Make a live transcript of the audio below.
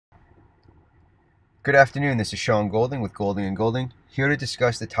Good afternoon, this is Sean Golding with Golding & Golding, here to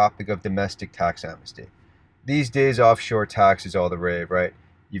discuss the topic of domestic tax amnesty. These days, offshore tax is all the rave, right?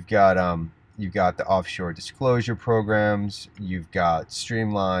 You've got the offshore disclosure programs, you've got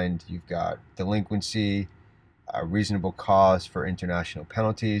streamlined, you've got delinquency, reasonable cause for international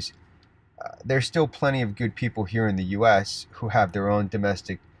penalties. There's still plenty of good people here in the U.S. who have their own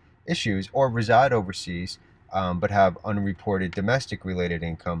domestic issues or reside overseas, but have unreported domestic-related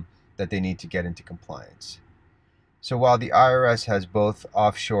income that they need to get into compliance. So while the IRS has both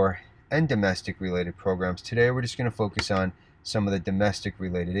offshore and domestic-related programs, today we're just going to focus on some of the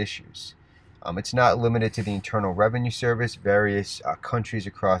domestic-related issues. It's not limited to the Internal Revenue Service. Various countries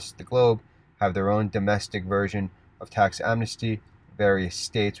across the globe have their own domestic version of tax amnesty. Various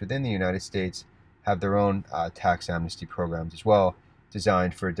states within the United States have their own tax amnesty programs as well,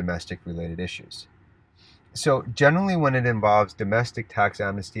 designed for domestic-related issues. So generally when it involves domestic tax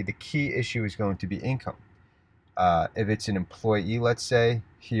amnesty, the key issue is going to be income. If it's an employee, let's say,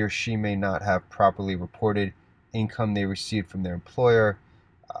 he or she may not have properly reported income they received from their employer.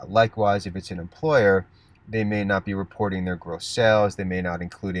 Likewise, if it's an employer, they may not be reporting their gross sales. They may not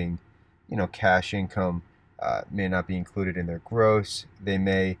including, cash income, may not be included in their gross. They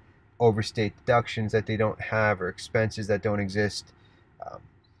may overstate deductions that they don't have or expenses that don't exist.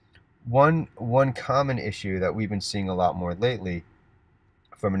 One common issue that we've been seeing a lot more lately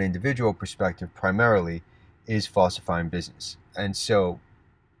from an individual perspective primarily is falsifying business. And so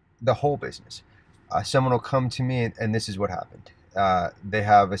the whole business. Someone will come to me and this is what happened. They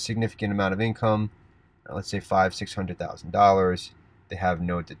have a significant amount of income, let's say $600,000. They have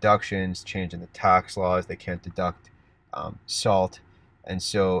no deductions, change in the tax laws, they can't deduct SALT. And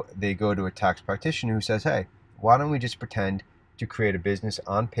so they go to a tax practitioner who says, hey, why don't we just pretend to create a business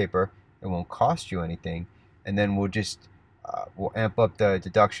on paper? It won't cost you anything, and then we'll amp up the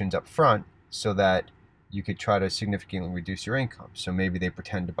deductions up front so that you could try to significantly reduce your income. So maybe they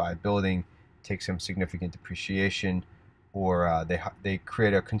pretend to buy a building, take some significant depreciation, or they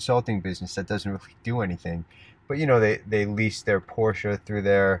create a consulting business that doesn't really do anything, but they lease their Porsche through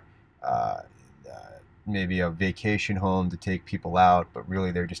their maybe a vacation home to take people out, but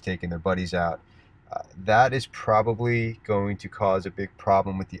really they're just taking their buddies out. That is probably going to cause a big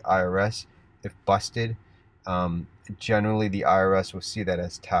problem with the IRS if busted. Generally, the IRS will see that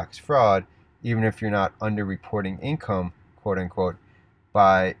as tax fraud, even if you're not underreporting income, quote unquote,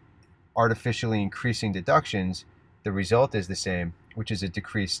 by artificially increasing deductions. The result is the same, which is a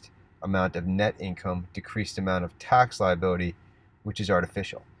decreased amount of net income, decreased amount of tax liability, which is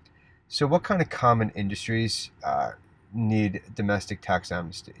artificial. So what kind of common industries need domestic tax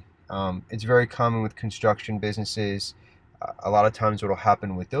amnesty? It's very common with construction businesses. A lot of times what will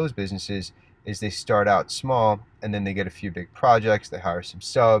happen with those businesses is they start out small and then they get a few big projects, they hire some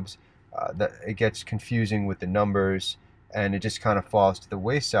subs, it gets confusing with the numbers, and it just kind of falls to the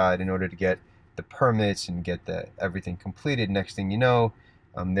wayside in order to get the permits and get everything completed. Next thing you know,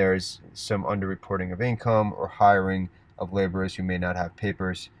 there's some underreporting of income or hiring of laborers who may not have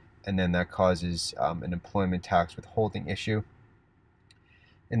papers, and then that causes an employment tax withholding issue.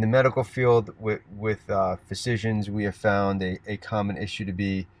 In the medical field, with physicians, we have found a common issue to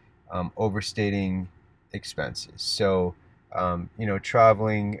be overstating expenses. So,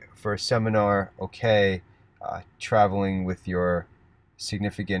 traveling for a seminar, okay. Traveling with your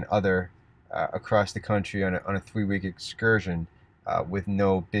significant other across the country on a 3-week excursion with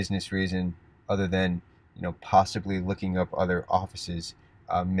no business reason other than, possibly looking up other offices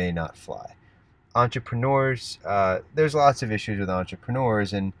may not fly. Entrepreneurs, there's lots of issues with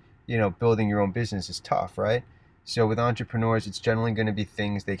entrepreneurs, and building your own business is tough, right? So with entrepreneurs, it's generally going to be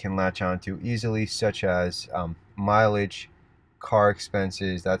things they can latch onto easily, such as mileage, car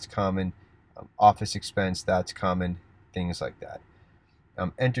expenses, that's common, office expense, that's common, things like that.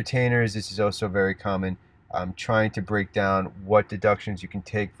 Entertainers, this is also very common. Trying to break down what deductions you can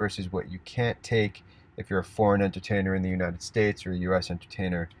take versus what you can't take. If you're a foreign entertainer in the United States or a U.S.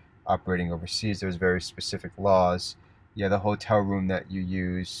 entertainer operating overseas, there's very specific laws. Yeah, the hotel room that you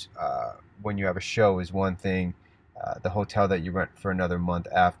use when you have a show is one thing. The hotel that you rent for another month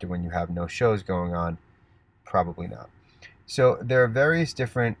after when you have no shows going on, probably not. So there are various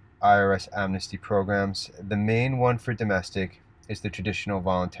different IRS amnesty programs. The main one for domestic is the traditional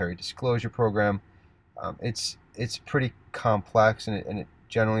voluntary disclosure program. It's pretty complex, and it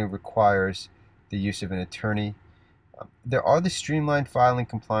generally requires the use of an attorney. There are the streamlined filing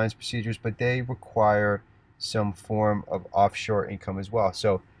compliance procedures, but they require some form of offshore income as well.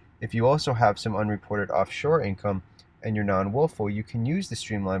 So if you also have some unreported offshore income and you're non-willful, you can use the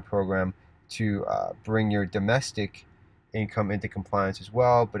streamlined program to bring your domestic income into compliance as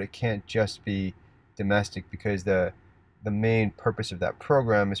well, but it can't just be domestic, because the main purpose of that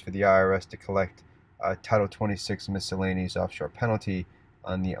program is for the IRS to collect Title 26 miscellaneous offshore penalty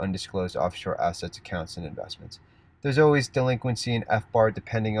on the undisclosed offshore assets, accounts, and investments. There's always delinquency in FBAR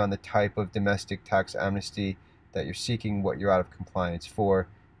depending on the type of domestic tax amnesty that you're seeking, what you're out of compliance for,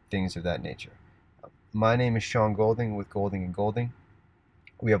 things of that nature. My name is Sean Golding with Golding & Golding.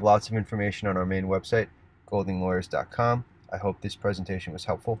 We have lots of information on our main website, goldinglawyers.com. I hope this presentation was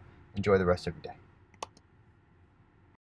helpful. Enjoy the rest of your day.